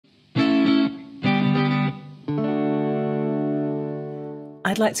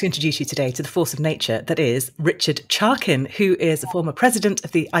I'd like to introduce you today to the force of nature that is Richard Charkin, who is a former president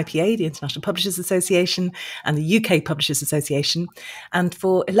of the IPA, the International Publishers Association, and the UK Publishers Association, and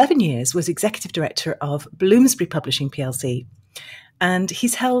for 11 years was executive director of Bloomsbury Publishing plc. And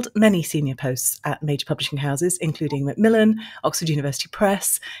he's held many senior posts at major publishing houses, including Macmillan, Oxford University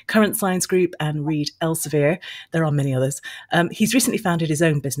Press, Current Science Group, and Reed Elsevier. There are many others. He's recently founded his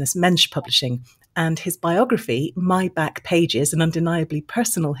own business, Mensch Publishing, and his biography, My Back Pages, An Undeniably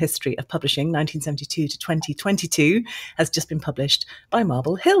Personal History of Publishing, 1972 to 2022, has just been published by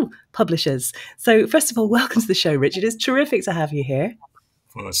Marble Hill Publishers. So first of all, welcome to the show, Richard. It's terrific to have you here.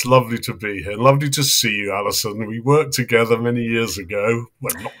 Well, it's lovely to be here. Lovely to see you, Alison. We worked together many years ago.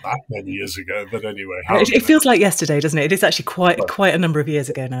 Well, not that many years ago, but anyway. It feels like yesterday, doesn't it? It is actually quite a number of years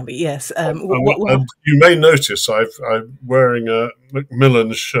ago now, but yes. And you may notice I'm wearing a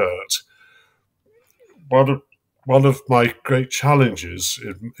Macmillan shirt. One of my great challenges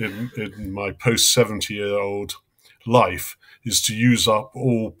in my post-70-year-old life is to use up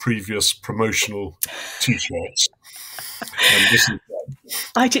all previous promotional T-shirts. And this is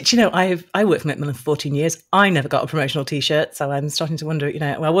I worked for Macmillan for 14 years. I never got a promotional T-shirt, so I'm starting to wonder,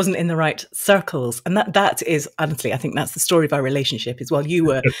 I wasn't in the right circles. And that is, honestly, I think that's the story of our relationship, is while you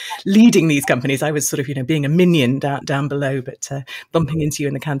were leading these companies, I was sort of, being a minion down below, but bumping into you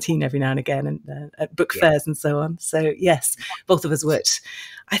in the canteen every now and again and at book fairs and so on. So yes, both of us worked,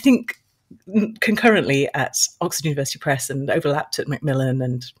 I think, concurrently at Oxford University Press and overlapped at Macmillan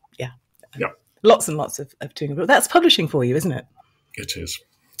and lots and lots of doing it. But that's publishing for you, isn't it? It is.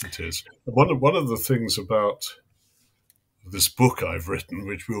 It is. One of the things about this book I've written,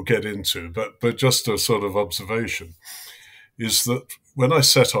 which we'll get into, but just a sort of observation, is that when I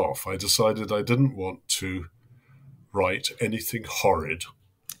set off, I decided I didn't want to write anything horrid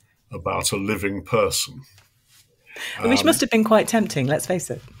about a living person. Which must have been quite tempting, let's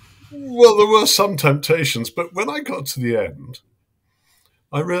face it. Well, there were some temptations, but when I got to the end,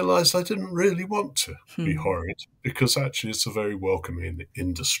 I realised I didn't really want to be horrid, because actually it's a very welcoming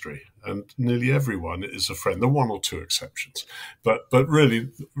industry and nearly everyone is a friend. There are one or two exceptions, but really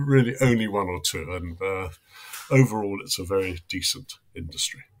only one or two. And overall, it's a very decent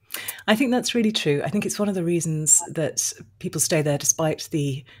industry. I think that's really true. I think it's one of the reasons that people stay there despite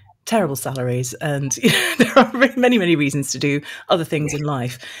the terrible salaries. And there are many, many reasons to do other things in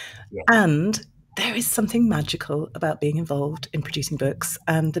life. Yeah. And there is something magical about being involved in producing books,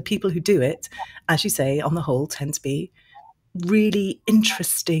 and the people who do it, as you say, on the whole, tend to be really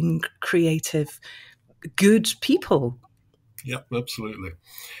interesting, creative, good people. Yeah, absolutely.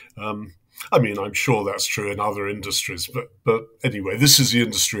 I'm sure that's true in other industries, but anyway, this is the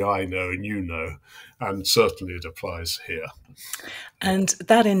industry I know and you know, and certainly it applies here. And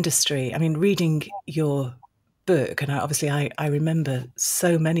that industry, reading your book, and I remember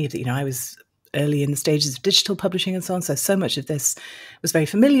so many of the, I was early in the stages of digital publishing and so on. So much of this was very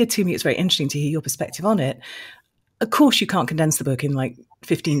familiar to me. It's very interesting to hear your perspective on it. Of course, you can't condense the book in like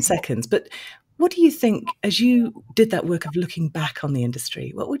 15 seconds, but what do you think, as you did that work of looking back on the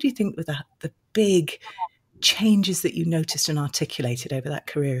industry, what would you think were the big changes that you noticed and articulated over that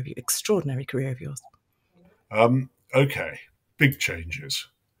extraordinary career of yours? Okay, big changes.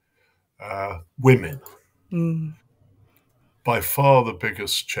 Women. By far the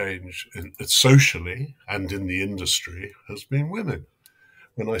biggest change socially and in the industry has been women.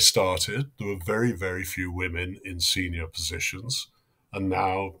 When I started, there were very, very few women in senior positions. And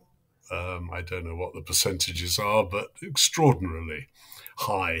now, I don't know what the percentages are, but extraordinarily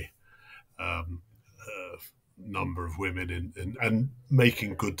high number of women and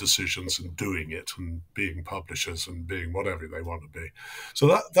making good decisions and doing it and being publishers and being whatever they want to be. So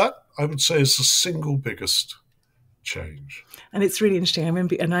that I would say is the single biggest change. And it's really interesting. I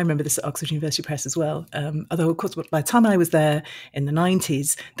remember this at Oxford University Press as well. Although, of course, by the time I was there in the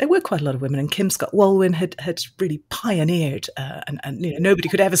 90s, there were quite a lot of women, and Kim Scott-Walwyn had really pioneered, and nobody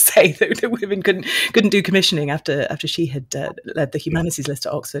could ever say that women couldn't do commissioning after she had led the humanities list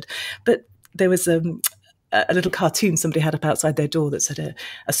at Oxford. But there was a little cartoon somebody had up outside their door that said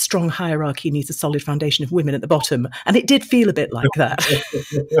a strong hierarchy needs a solid foundation of women at the bottom. And it did feel a bit like that.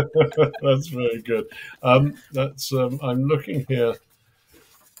 That's very good. I'm looking here.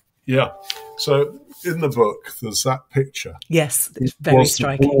 Yeah. So in the book, there's that picture. Yes, it's very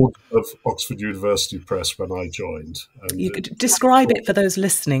striking. The board of Oxford University Press when I joined. And you could describe it for those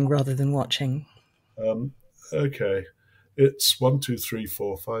listening rather than watching. Okay. It's 1, 2, 3,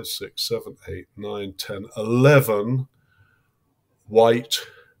 4, 5, 6, 7, 8, 9, 10, 11 white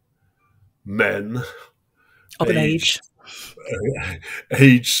men of an age,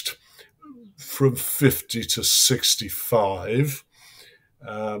 aged from 50 to 65,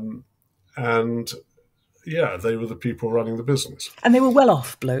 And yeah, they were the people running the business. And they were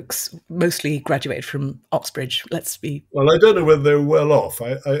well-off blokes, mostly graduated from Oxbridge. Let's be... Well, I don't know whether they were well off.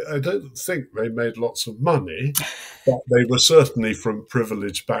 I don't think they made lots of money, but they were certainly from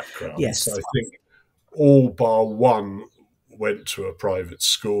privileged backgrounds. Yes. I think all bar one went to a private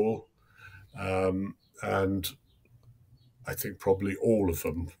school, and I think probably all of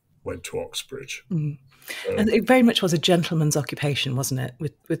them went to Oxbridge. Mm. And it very much was a gentleman's occupation, wasn't it?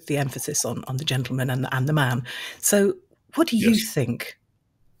 With the emphasis on the gentleman and the man. So what do you think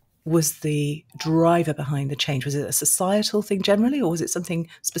was the driver behind the change? Was it a societal thing generally, or was it something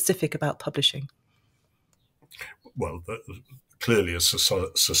specific about publishing? Well, clearly a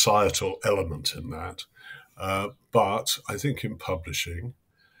societal element in that. But I think in publishing,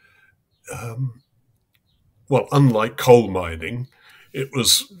 well, unlike coal mining, it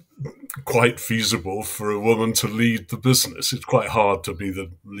was quite feasible for a woman to lead the business. It's quite hard to be the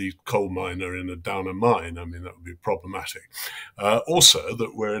lead coal miner in a Downer mine. I mean, that would be problematic. Also,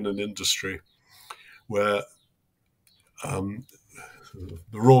 that we're in an industry where the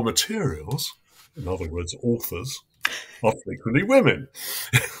raw materials, in other words, authors, are frequently women.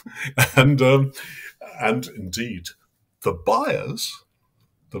 And indeed, the buyers,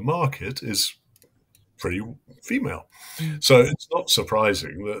 the market is pretty female. So it's not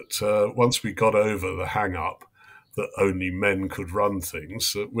surprising that once we got over the hang-up that only men could run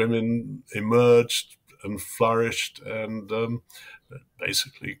things, that women emerged and flourished and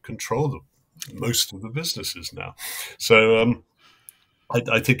basically control most of the businesses now. So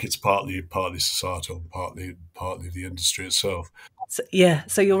I think it's partly societal, partly the industry itself. So, yeah,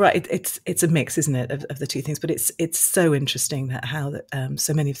 so you're right. It's a mix, isn't it, of the two things? But it's so interesting that how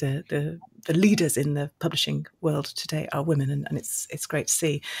so many of the leaders in the publishing world today are women, and it's great to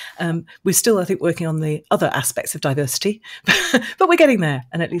see. We're still, I think, working on the other aspects of diversity, but we're getting there,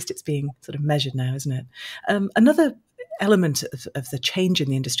 and at least it's being sort of measured now, isn't it? Another element of the change in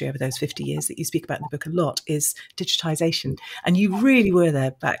the industry over those 50 years that you speak about in the book a lot is digitisation. And you really were there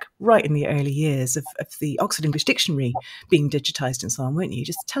back right in the early years of the Oxford English Dictionary being digitised and so on, weren't you?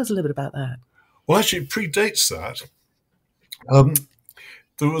 Just tell us a little bit about that. Well, actually, it predates that.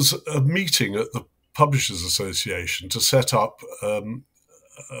 There was a meeting at the Publishers Association to set up a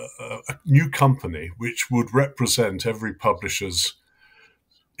new company which would represent every publisher's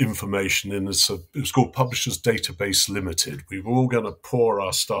information in this. It was called Publishers Database Limited. We were all going to pour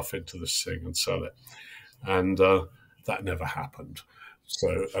our stuff into this thing and sell it, and that never happened.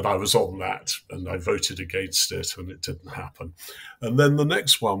 So, and I was on that, and I voted against it, and it didn't happen. And then the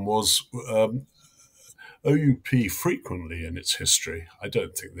next one was OUP. Frequently in its history, I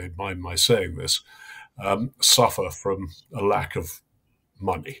don't think they'd mind my saying this, suffer from a lack of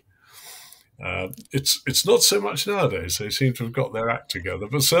money. It's not so much nowadays. They seem to have got their act together,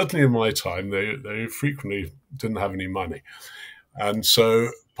 but certainly in my time, they frequently didn't have any money. And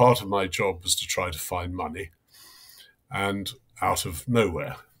so part of my job was to try to find money, and out of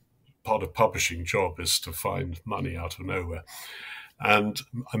nowhere. Part of publishing job is to find money out of nowhere. And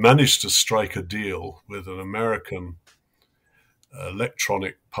I managed to strike a deal with an American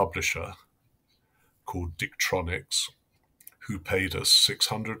electronic publisher called Dictronics, who paid us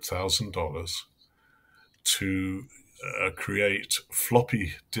 $600,000 to create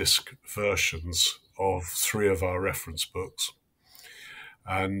floppy disk versions of 3 of our reference books,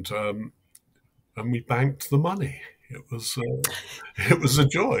 and we banked the money. It was a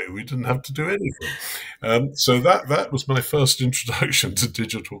joy. We didn't have to do anything. So that was my first introduction to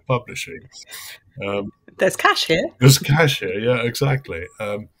digital publishing. There's cash here. There's cash here, yeah, exactly.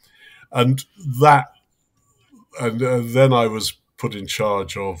 And then I was put in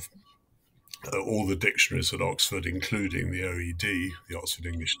charge of all the dictionaries at Oxford, including the OED, the Oxford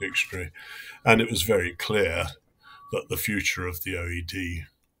English Dictionary. And it was very clear that the future of the OED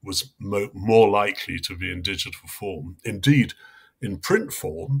was more likely to be in digital form. Indeed, in print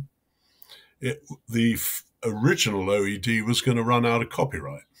form, the original OED was going to run out of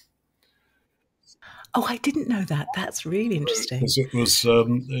copyright. Oh, I didn't know that. That's really interesting. Because it was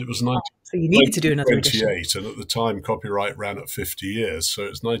 19, so you needed to do another edition. And at the time, copyright ran at 50 years, so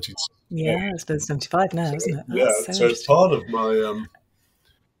it's 19. Yeah, it's been 75 now, isn't it? That's so it's part of my.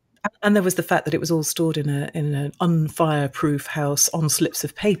 And there was the fact that it was all stored in an unfireproof house on slips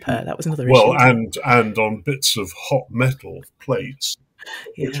of paper. That was another issue. Well, and on bits of hot metal plates,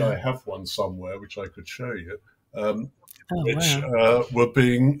 which I have one somewhere, which I could show you, were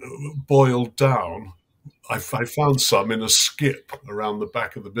being boiled down. I found some in a skip around the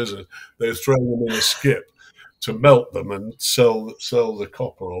back of the business. They were throwing them in a skip to melt them and sell the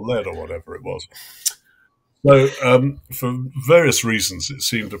copper or lead or whatever it was. So, for various reasons, it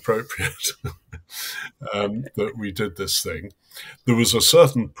seemed appropriate that we did this thing. There was a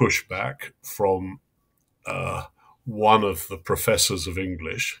certain pushback from one of the professors of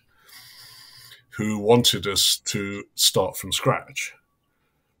English who wanted us to start from scratch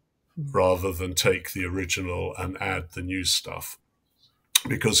rather than take the original and add the new stuff,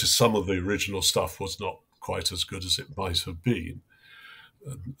 because some of the original stuff was not quite as good as it might have been.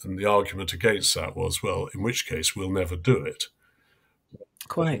 And the argument against that was, well, in which case we'll never do it.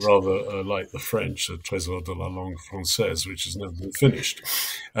 Quite. Rather like the French, Trésor de la langue française, which has never been finished.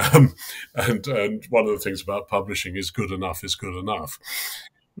 And one of the things about publishing is good enough is good enough.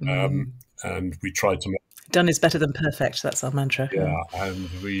 And we tried to make... Done is better than perfect. That's our mantra. Yeah, and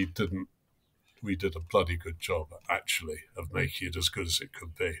we didn't. We did a bloody good job, actually, of making it as good as it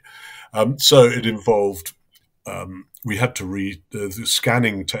could be. So it involved... we had to read... the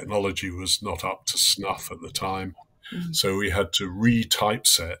scanning technology was not up to snuff at the time. So we had to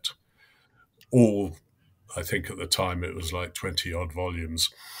re-typeset all, I think at the time it was like 20-odd volumes,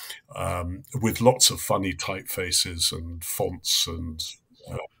 with lots of funny typefaces and fonts and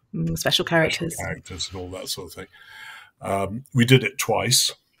special characters and all that sort of thing. We did it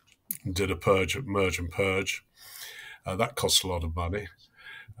twice, did a merge and purge. That cost a lot of money.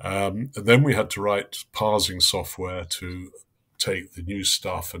 And then we had to write parsing software to take the new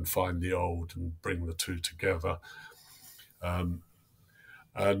stuff and find the old and bring the two together. And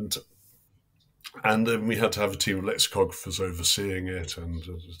then we had to have a team of lexicographers overseeing it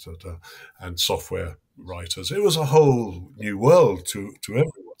and software writers. It was a whole new world to everyone.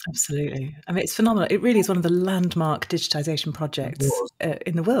 Absolutely. I mean, it's phenomenal. It really is one of the landmark digitization projects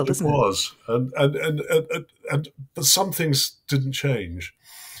in the world, isn't it? It was. But some things didn't change,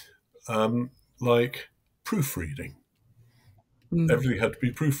 like proofreading. Everything had to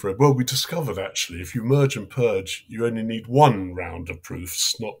be proofread. Well, we discovered, actually, if you merge and purge, you only need one round of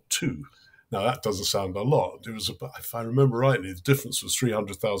proofs, not two. Now, that doesn't sound a lot. It was, if I remember rightly, the difference was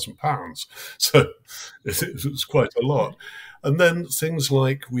 £300,000. So it was quite a lot. And then things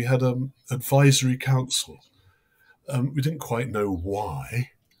like we had an advisory council. We didn't quite know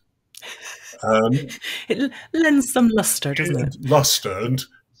why. It lends some luster, doesn't it? Luster. And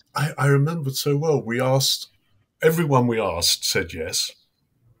I remembered so well, we asked... Everyone we asked said yes,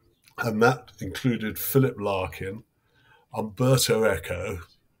 and that included Philip Larkin, Umberto Eco,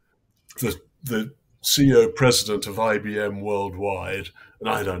 the CEO president of IBM worldwide, and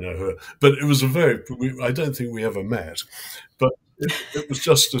I don't know who, but it was I don't think we ever met, but it was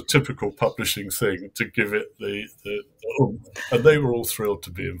just a typical publishing thing to give it and they were all thrilled to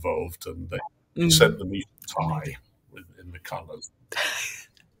be involved, and they sent the neat tie in the colours.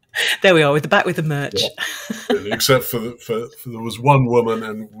 There we are, with the merch. Yeah. Except for there was one woman,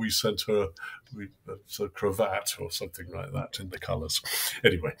 and we sent her a cravat or something like that in the colours.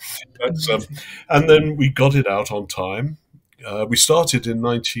 Anyway, and then we got it out on time. We started in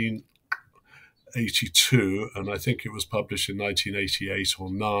 1982, and I think it was published in 1988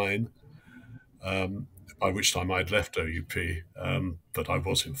 or 9. By which time I'd left OUP, but I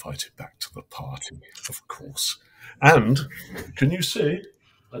was invited back to the party, of course. And can you see?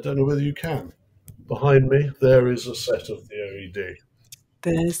 I don't know whether you can. Behind me, there is a set of the OED.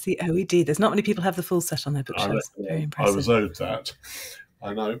 There's the OED. There's not many people have the full set on their bookshelves. Very impressive. I was owed that.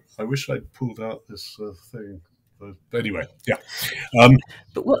 And I wish I'd pulled out this thing. But anyway, yeah.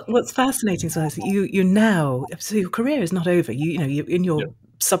 But what's fascinating is that you now, so your career is not over. You in your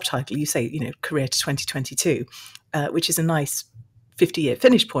subtitle, you say, career to 2022, which is a nice 50-year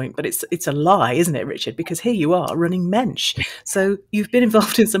finish point, but it's a lie, isn't it, Richard? Because here you are running Mensch. So you've been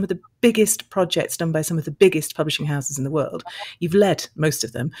involved in some of the biggest projects done by some of the biggest publishing houses in the world. You've led most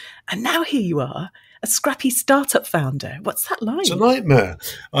of them. And now here you are, a scrappy startup founder. What's that like? It's a nightmare.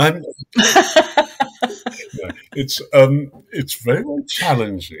 It's very, very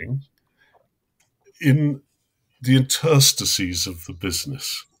challenging in the interstices of the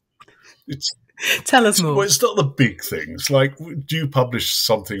business. Tell us more. Well, it's not the big things. Like, do you publish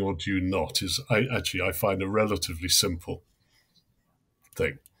something or do you not? I find a relatively simple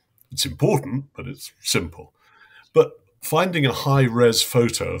thing. It's important, but it's simple. But finding a high-res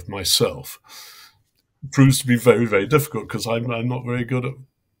photo of myself proves to be very, very difficult because I'm not very good at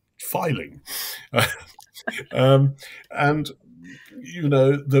filing. And,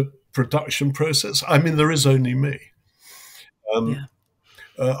 the production process, I mean, there is only me.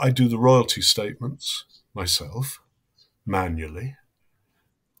 I do the royalty statements myself, manually,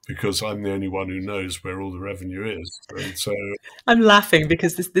 because I'm the only one who knows where all the revenue is. And so I'm laughing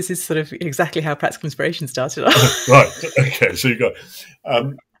because this is sort of exactly how Practical Inspiration started off. Right. Okay. So you got,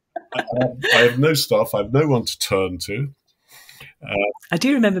 I have no staff. I have no one to turn to. I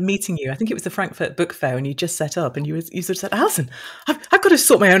do remember meeting you. I think it was the Frankfurt Book Fair, and you just set up, and you sort of said, "Alison, I've got to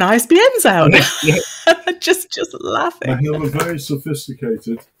sort my own ISBNs out." Yeah. just laughing. I have a very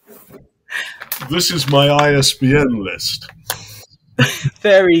sophisticated. This is my ISBN list.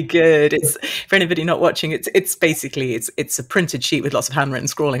 Very good. It's for anybody not watching. It's basically it's a printed sheet with lots of handwritten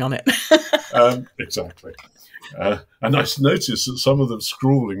scrawling on it. Exactly. And I noticed that some of the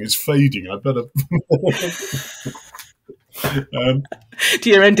scrawling is fading. I better. To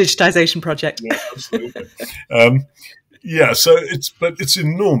your own digitization project. Yeah, absolutely. Yeah, so it's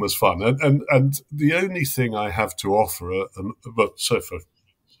enormous fun, and the only thing I have to offer,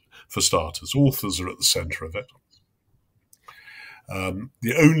 for starters, authors are at the centre of it.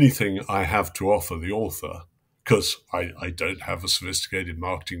 The only thing I have to offer the author, because I don't have a sophisticated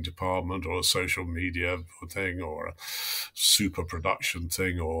marketing department or a social media thing or a super production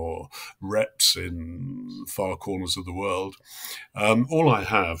thing or reps in far corners of the world, all I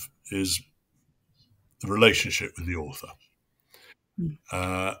have is the relationship with the author.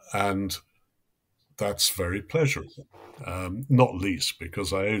 And that's very pleasurable, not least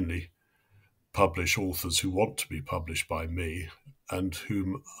because I only publish authors who want to be published by me and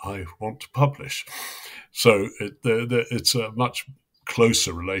whom I want to publish. So it's a much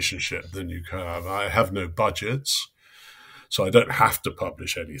closer relationship than you can have. I have no budgets, so I don't have to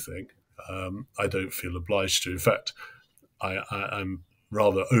publish anything. I don't feel obliged to. In fact, I'm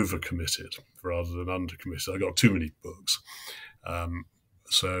rather overcommitted rather than undercommitted. I got too many books.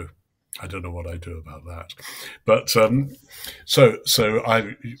 So I don't know what I do about that. But so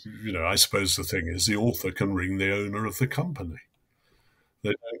I suppose the thing is the author can ring the owner of the company. They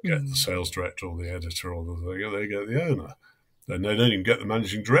don't get the sales director or the editor or the thing. They get the owner. And they don't even get the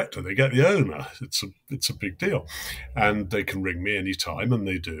managing director. They get the owner. It's a big deal. And they can ring me anytime, and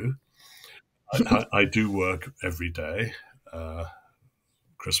they do. I do work every day,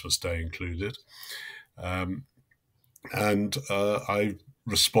 Christmas Day included. And I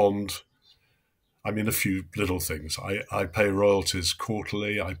respond. I mean, a few little things. I pay royalties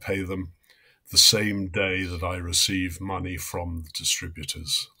quarterly. I pay them the same day that I receive money from the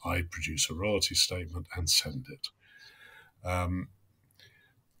distributors. I produce a royalty statement and send it.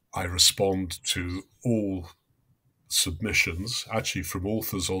 I respond to all submissions, actually from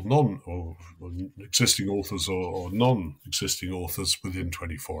authors or existing authors or non-existing authors within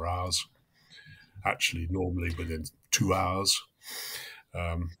 24 hours. Actually, normally within 2 hours.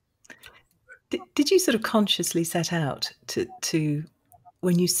 Did you sort of consciously set out to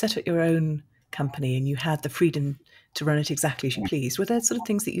when you set up your own company and you had the freedom to run it exactly as you pleased? Were there sort of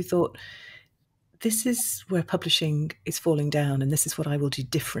things that you thought, this is where publishing is falling down and this is what I will do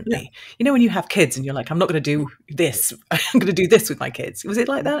differently? Yeah. You know, when you have kids and you're like, I'm not going to do this, I'm going to do this with my kids. Was it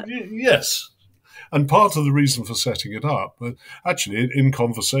like that? Yes. And part of the reason for setting it up, actually in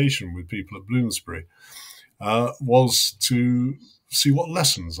conversation with people at Bloomsbury, was to see what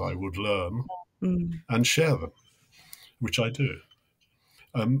lessons I would learn and share them, which I do.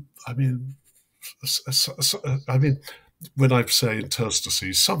 I mean, when I say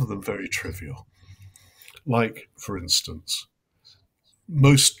interstices, some of them very trivial. Like, for instance,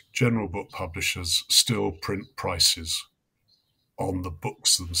 most general book publishers still print prices on the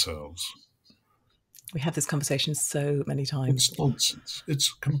books themselves. We have this conversation so many times. It's nonsense.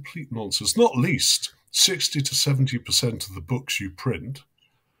 It's complete nonsense. Not least, 60 to 70% of the books you print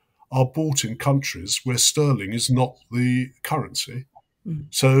are bought in countries where sterling is not the currency.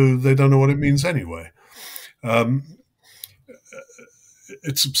 So they don't know what it means anyway.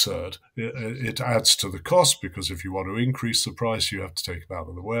 It's absurd. It adds to the cost because if you want to increase the price, you have to take it out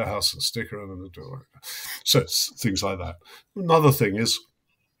of the warehouse and stick it on the door. So it's things like that. Another thing is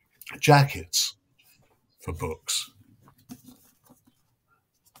jackets for books.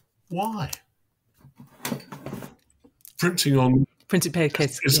 Why? Printing on printed paper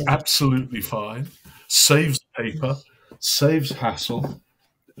is absolutely fine. Saves paper, saves hassle.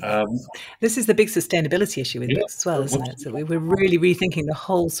 This is the big sustainability issue with books as well, isn't it? So we're really rethinking the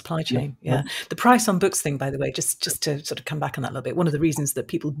whole supply chain. Yeah. The price on books thing, by the way, just to sort of come back on that a little bit, one of the reasons that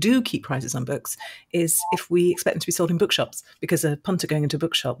people do keep prices on books is if we expect them to be sold in bookshops, because a punter going into a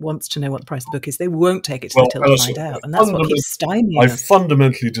bookshop wants to know what the price of the book is. They won't take it to the till to find out. And that's what keeps stymieing us. I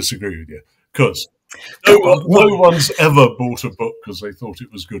fundamentally disagree with you, because no one's ever bought a book because they thought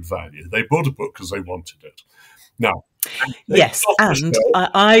it was good value. They bought a book because they wanted it. Now, yes, and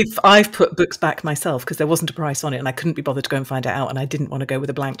I've put books back myself because there wasn't a price on it, and I couldn't be bothered to go and find it out, and I didn't want to go with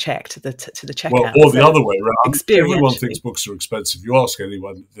a blank check to the checkout. Well, or the other way around. Everyone thinks books are expensive. You ask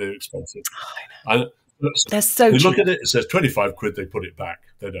anyone, they're expensive. They're so They cheap. look at it, it says 25 quid, they put it back.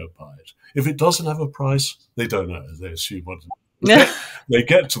 They don't buy it. If it doesn't have a price, they don't know. They assume what they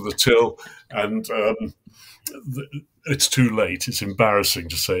get to the till, and it's too late. It's embarrassing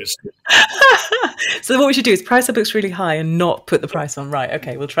to say it's too late. So what we should do is price our books really high and not put the price on. Right,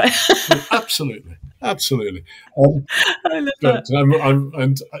 okay, we'll try. Absolutely. I love But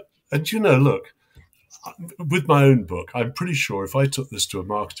that. and you know, look, with my own book, I'm pretty sure if I took this to a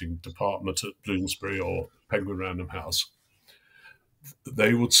marketing department at Bloomsbury or Penguin Random House,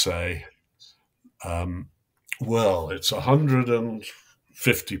 they would say, well, it's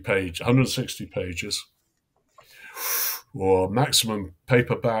 150 pages, 160 pages, or maximum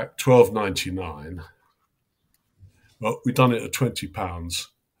paperback, £12.99. Well, we've done it at £20,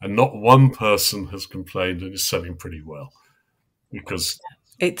 and not one person has complained, and it's selling pretty well because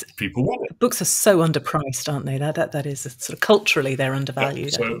people want it. Books are so underpriced, aren't they? That is sort of culturally they're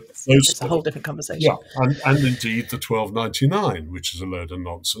undervalued. Yeah, so it's a whole different conversation. Yeah, and indeed the £12.99, which is a load of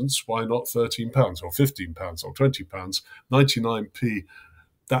nonsense. Why not £13 or £15 or £20? 99p.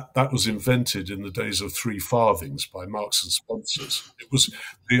 That was invented in the days of 3 farthings by Marks and Spencers. It was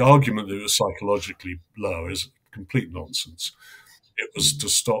the argument that it was psychologically low is complete nonsense. It was to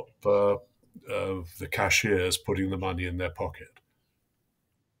stop the cashiers putting the money in their pocket.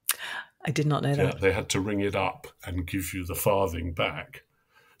 I did not know that. Yeah, they had to ring it up and give you the farthing back.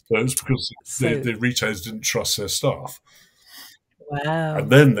 So it was because the retailers didn't trust their staff. Wow.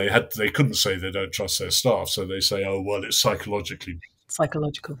 And then they couldn't say they don't trust their staff, so they say, oh, well, it's psychological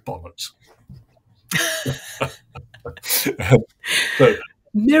bollocks. So,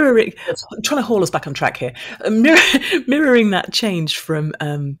 mirroring, I'm trying to haul us back on track here. Mirroring that change from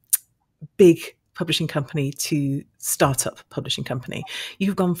big publishing company to startup publishing company,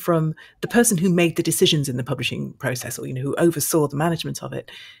 you've gone from the person who made the decisions in the publishing process, or who oversaw the management of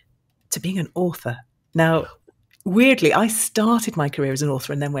it, to being an author. Now, weirdly, I started my career as an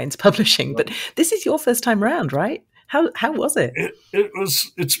author and then went into publishing, but this is your first time around, right? How was it?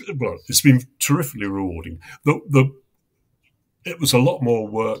 It's been terrifically rewarding. It was a lot more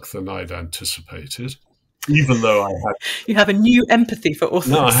work than I'd anticipated. Even though I had, you have a new empathy for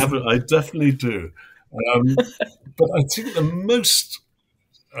authors. No, I haven't. I definitely do. But I think the most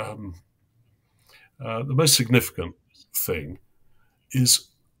significant thing is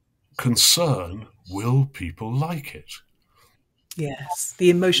concern. Will people like it? Yes,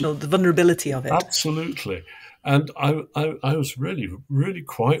 the vulnerability of it. Absolutely. And I was really, really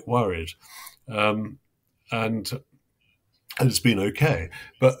quite worried, and it's been okay.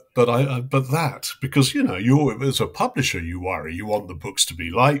 But that, because you as a publisher, you worry. You want the books to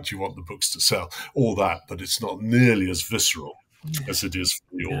be liked. You want the books to sell. All that, but it's not nearly as visceral as it is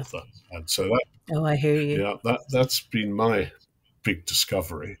for the author. And so that. I hear you. Yeah, that's been my big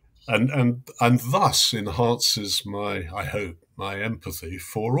discovery, and thus enhances I hope my empathy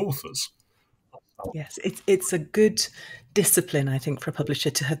for authors. Yes, it's a good discipline, I think, for a publisher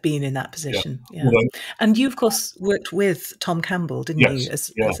to have been in that position. Yeah. Well, and you, of course, worked with Tom Campbell, didn't you,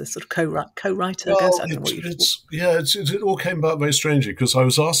 as a sort of co-writer? Well, it all came about very strangely because I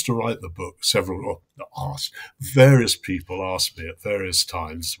was asked to write the book. Various people asked me at various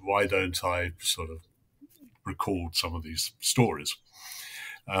times, why don't I sort of record some of these stories?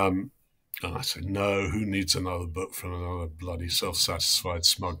 And I said, no, who needs another book from another bloody self-satisfied,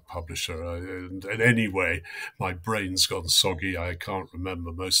 smug publisher? And anyway, my brain's gone soggy. I can't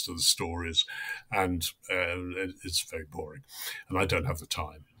remember most of the stories, and it's very boring, and I don't have the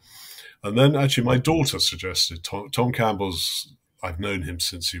time. And then actually my daughter suggested, Tom Campbell's, I've known him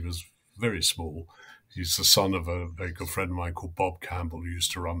since he was very small. He's the son of a very good friend of mine called Bob Campbell, who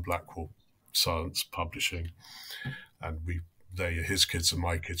used to run Blackwell Science Publishing, and his kids and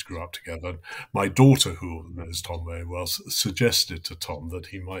my kids grew up together. And my daughter, who knows Tom very well, suggested to Tom that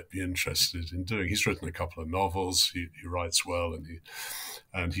he might be interested in doing. He's written a couple of novels. He writes well,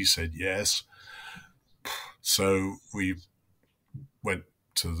 and he said yes. So we went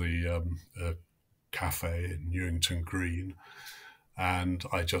to the cafe in Newington Green, and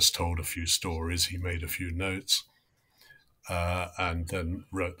I just told a few stories. He made a few notes, and then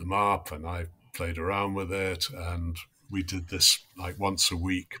wrote them up, and I played around with it, and we did this like once a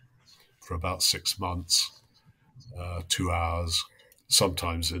week for about 6 months, 2 hours,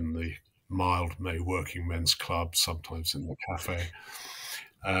 sometimes in the Mildmay Working Men's Club, sometimes in the cafe.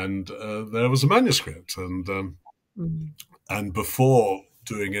 And there was a manuscript. And before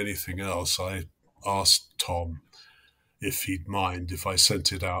doing anything else, I asked Tom if he'd mind if I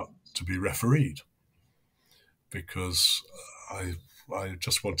sent it out to be refereed, because I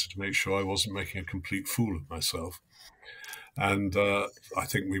just wanted to make sure I wasn't making a complete fool of myself. And I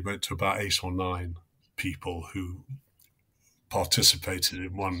think we went to about 8 or 9 people who participated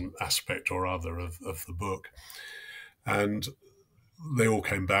in one aspect or other of the book. And they all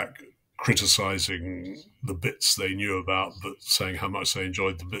came back criticizing the bits they knew about, but saying how much they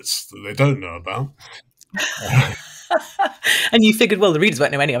enjoyed the bits that they don't know about. And you figured, well, the readers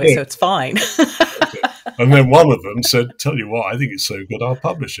won't know any of it, so it's fine. And then one of them said, "Tell you what, I think it's so good, I'll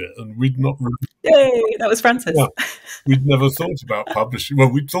publish it." And we'd not really... Yay, that was Francis. Yeah, we'd never thought about publishing.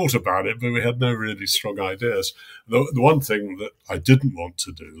 Well, we'd thought about it, but we had no really strong ideas. The one thing that I didn't want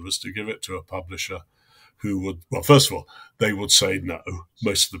to do was to give it to a publisher who would, well, first of all, they would say no.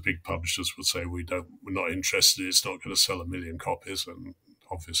 Most of the big publishers would say, we're not interested, it's not going to sell 1 million copies, and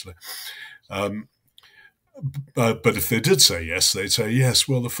obviously. But if they did say yes, they'd say, yes,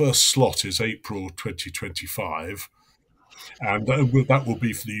 well, the first slot is April 2025, and that will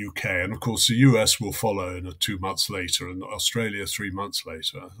be for the UK. And, of course, the US will follow in 2 months later, and Australia 3 months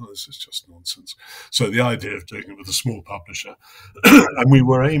later. Oh, this is just nonsense. So the idea of doing it with a small publisher, and we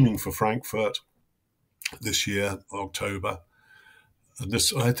were aiming for Frankfurt this year, October. And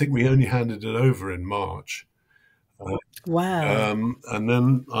this, I think we only handed it over in March. Wow. And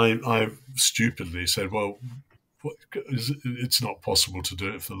then I stupidly said, well, it's not possible to do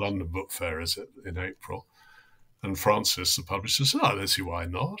it for the London Book Fair, is it, in April? And Francis, the publisher, said, I don't see why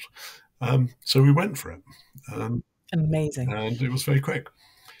not. So we went for it. Amazing. And it was very quick.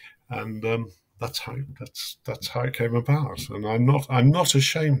 And that's how it came about. And I'm not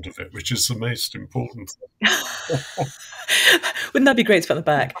ashamed of it, which is the most important thing. Wouldn't that be great to put on the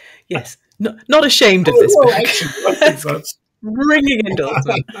back? Yes. Not ashamed of this book. Actually, I think that's ringing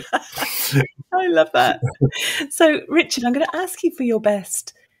endorsement. I love that. So, Richard, I'm going to ask you for your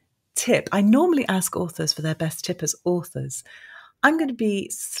best tip. I normally ask authors for their best tip as authors. I'm going to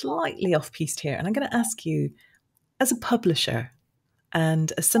be slightly off-piste here, and I'm going to ask you, as a publisher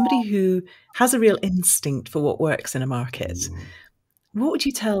and as somebody who has a real instinct for what works in a market, what would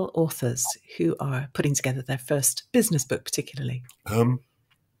you tell authors who are putting together their first business book, particularly?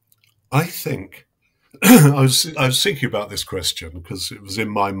 I think I was thinking about this question because it was in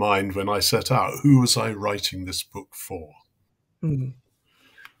my mind when I set out. Who was I writing this book for? And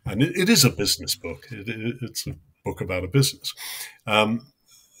it is a business book. It's a book about a business. And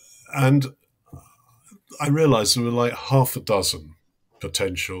I realized there were like half a dozen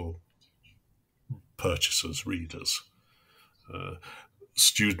potential purchasers, readers,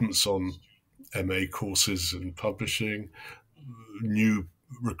 students on MA courses in publishing, new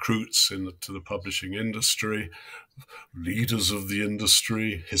recruits to the publishing industry, leaders of the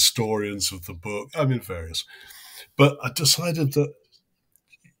industry, historians of the book, I mean, various. But I decided that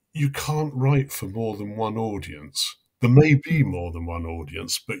you can't write for more than one audience. There may be more than one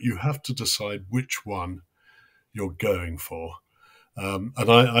audience, but you have to decide which one you're going for. And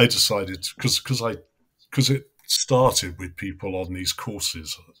I decided, because it started with people on these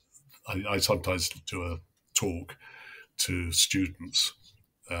courses. I sometimes do a talk to students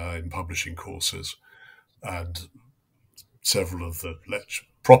in publishing courses, and several of the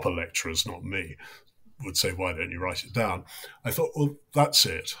proper lecturers, not me, would say, why don't you write it down? I thought, well, that's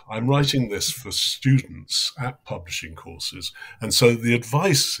it. I'm writing this for students at publishing courses. And so the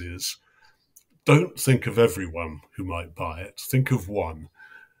advice is, don't think of everyone who might buy it. Think of one.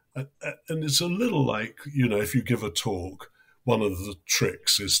 And it's a little like, if you give a talk, one of the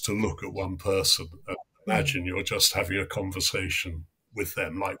tricks is to look at one person and imagine you're just having a conversation with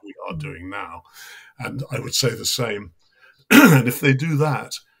them like we are doing now. And I would say the same. And if they do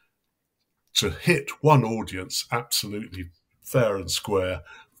that, to hit one audience absolutely fair and square,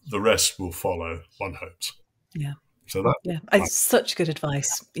 the rest will follow, one hopes. Yeah. So that, it's such good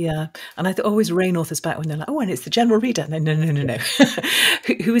advice. Yeah. And I always rein authors back when they're like, oh, and it's the general reader. No.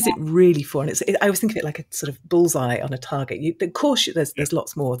 Who is it really for? And I always think of it like a sort of bullseye on a target. Of course, there's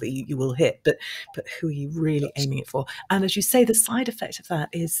lots more that you will hit, but who are you really aiming it for? And as you say, the side effect of that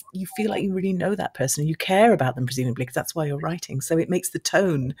is you feel like you really know that person and you care about them, presumably, because that's why you're writing. So it makes the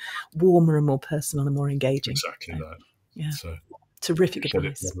tone warmer and more personal and more engaging. Exactly that. Yeah. So, terrific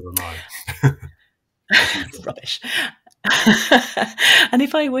advice. Rubbish. And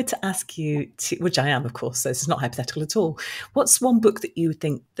if I were to ask you to, which I am, of course, so this is not hypothetical at all, what's one book that you would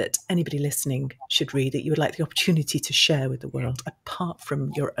think that anybody listening should read that you would like the opportunity to share with the world, apart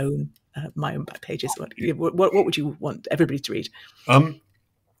from your own, my own back pages? What would you want everybody to read?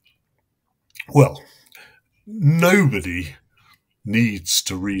 Well, nobody needs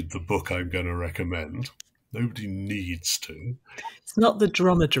to read the book I'm going to recommend. Nobody needs to. It's not the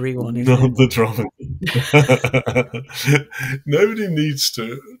dromedary one, is not it? The dromedary. Nobody needs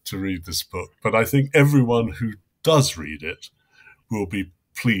to read this book, but I think everyone who does read it will be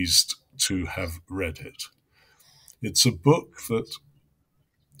pleased to have read it. It's a book that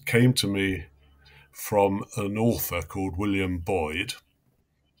came to me from an author called William Boyd,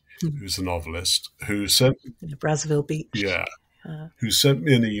 who's a novelist, who sent Brazzaville Beach. Who sent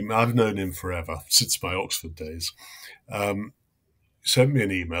me an email. I've known him forever, since my Oxford days. Sent me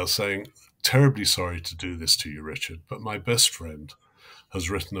an email saying, "Terribly sorry to do this to you, Richard, but my best friend has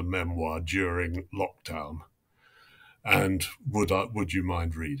written a memoir during lockdown, and would you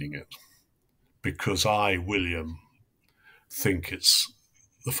mind reading it? Because I, William, think it's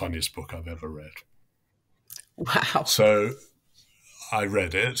the funniest book I've ever read." Wow. So I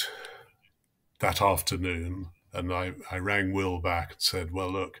read it that afternoon, and I rang Will back and said,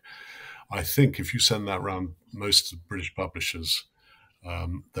 "Well, look, I think if you send that round most of the British publishers,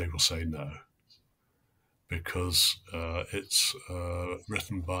 they will say no, because it's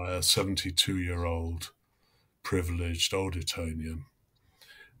written by a 72-year-old privileged old Etonian,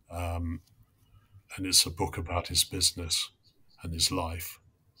 and it's a book about his business and his life.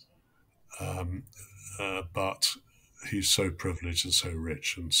 But he's so privileged and so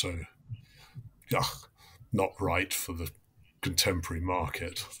rich and so not right for the contemporary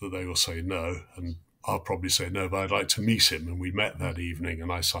market that they will say no. And I'll probably say no, but I'd like to meet him." And we met that evening,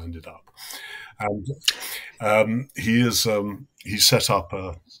 and I signed it up. And he set up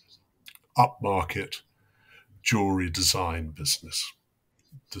a upmarket jewelry design business.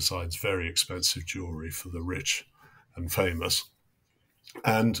 Designs very expensive jewelry for the rich and famous.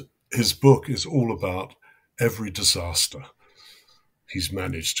 And his book is all about every disaster he's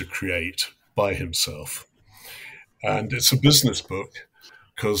managed to create by himself. And it's a business book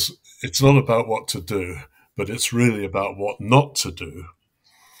because it's not about what to do, but it's really about what not to do.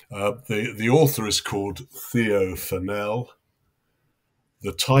 The author is called Theo Fennell.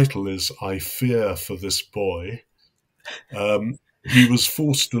 The title is "I Fear for This Boy." He was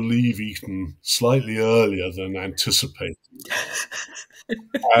forced to leave Eton slightly earlier than anticipated.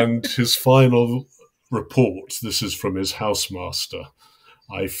 And his final report, this is from his housemaster,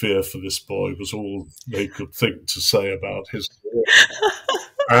 "I fear for this boy," was all they could think to say about his career.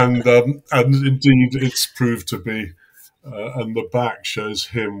 And indeed, it's proved to be. And the back shows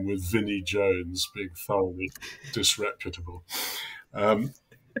him with Vinnie Jones being thoroughly disreputable.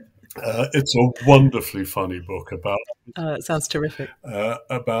 It's a wonderfully funny book about. It sounds terrific.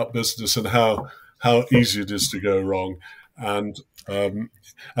 About business and how easy it is to go wrong. And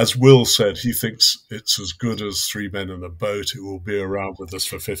as Will said, he thinks it's as good as Three Men in a Boat. It will be around with us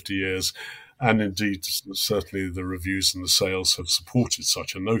for 50 years. And indeed, certainly the reviews and the sales have supported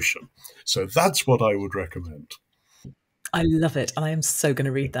such a notion. So that's what I would recommend. I love it, and I am so going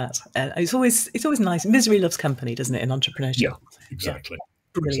to read that. It's always nice. Misery loves company, doesn't it, in entrepreneurship? Yeah, exactly.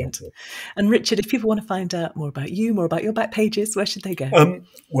 Yeah. Brilliant. Exactly. And Richard, if people want to find out more about you, more about your back pages, where should they go?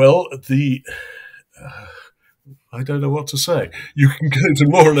 Well, I don't know what to say. You can go to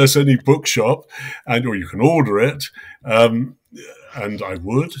more or less any bookshop, or you can order it, and I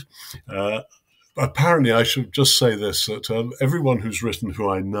would. Apparently, I should just say this, that everyone who's written who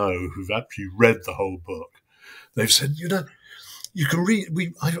I know, who've actually read the whole book, they've said, you can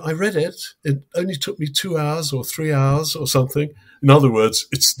read. I read it. It only took me 2 hours or 3 hours or something. In other words,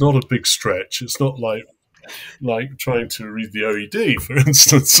 it's not a big stretch. It's not like trying to read the OED, for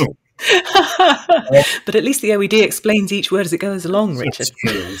instance. But at least the OED explains each word as it goes along, Richard.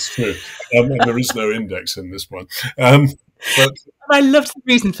 It's true. And there is no index in this one. But I loved the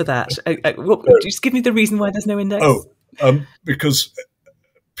reason for that. Just give me the reason why there's no index. Because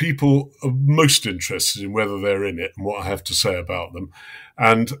people are most interested in whether they're in it and what I have to say about them.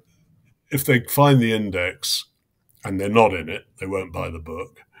 And if they find the index and they're not in it, they won't buy the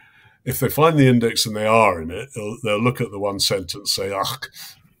book. If they find the index and they are in it, they'll look at the one sentence, say, ugh,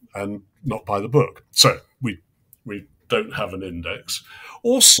 and not buy the book. So we don't have an index.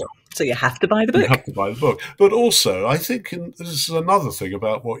 Also, so you have to buy the book. You have to buy the book. But also, I think this is another thing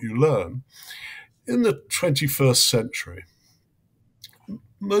about what you learn. In the 21st century,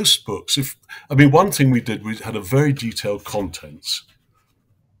 most books, one thing we did, we had a very detailed contents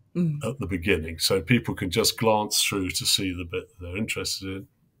at the beginning, so people can just glance through to see the bit they're interested in.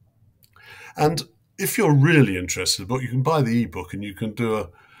 And if you're really interested in a book, you can buy the ebook and you can do a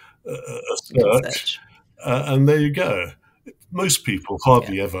search. And there you go. Most people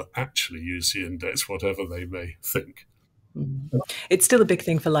hardly ever actually use the index, whatever they may think. It's still a big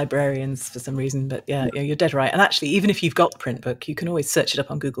thing for librarians for some reason, but yeah, you're dead right. And actually, even if you've got the print book, you can always search it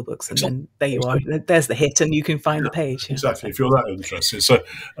up on Google Books, and then there you are. There's the hit, and you can find the page. Exactly, if you're that interested. So,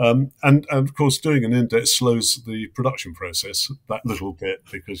 and of course, doing an index slows the production process that little bit,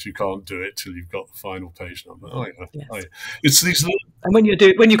 because you can't do it till you've got the final page number. It's these And when you've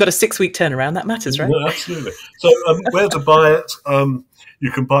got a 6-week turnaround, that matters, right? No, absolutely. So where to buy it?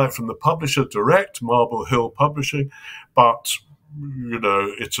 You can buy it from the publisher direct, Marble Hill Publishing, but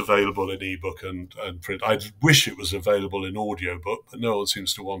it's available in ebook and print. I wish it was available in audiobook, but no one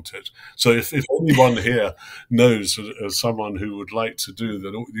seems to want it. So if anyone here knows someone who would like to do the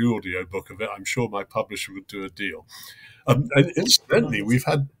audiobook of it, I'm sure my publisher would do a deal. And incidentally, we've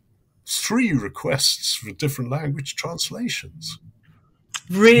had 3 requests for different language translations.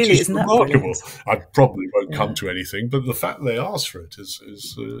 Really, isn't that remarkable? Brilliant? I probably won't come to anything, but the fact they asked for it is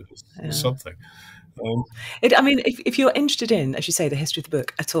something. If you're interested in, as you say, the history of the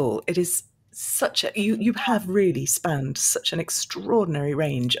book at all, it is such a you have really spanned such an extraordinary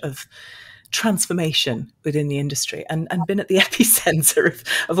range of transformation within the industry and been at the epicenter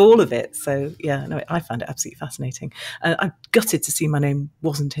of all of it. So yeah, no, I found it absolutely fascinating. I'm gutted to see my name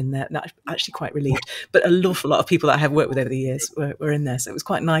wasn't in there. No, I'm actually quite relieved, but an awful lot of people that I have worked with over the years were in there. So it was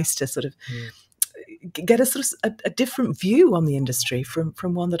quite nice to sort of get a different view on the industry from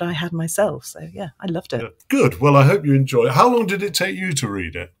one that I had myself. So yeah, I loved it. Yeah. Good. Well, I hope you enjoy it. How long did it take you to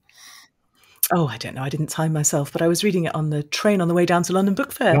read it? Oh, I don't know. I didn't time myself, but I was reading it on the train on the way down to London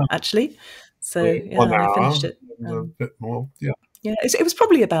Book Fair, actually. So yeah, 1 hour, I finished it. a bit more. Yeah. Yeah, it was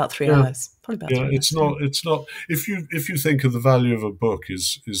probably about 3 hours. Probably about 3 hours. It's not. If you think of the value of a book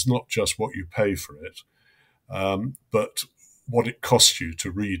is not just what you pay for it, but what it costs you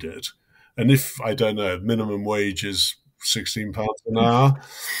to read it. And if I don't know, minimum wage is £16 an hour,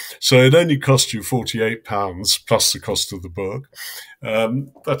 so it only cost you £48 plus the cost of the book.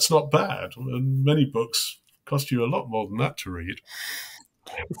 That's not bad. And many books cost you a lot more than that to read.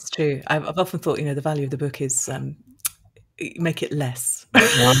 It's true. I've often thought, the value of the book is make it less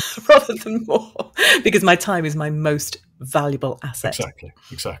rather than more, because my time is my most valuable asset.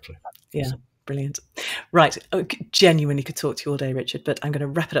 Exactly. Yeah. Brilliant. Right. Genuinely could talk to you all day, Richard, but I'm going to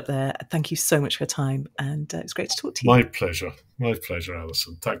wrap it up there. Thank you so much for your time. And it's great to talk to you. My pleasure. My pleasure,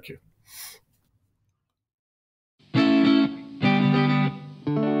 Alison. Thank you.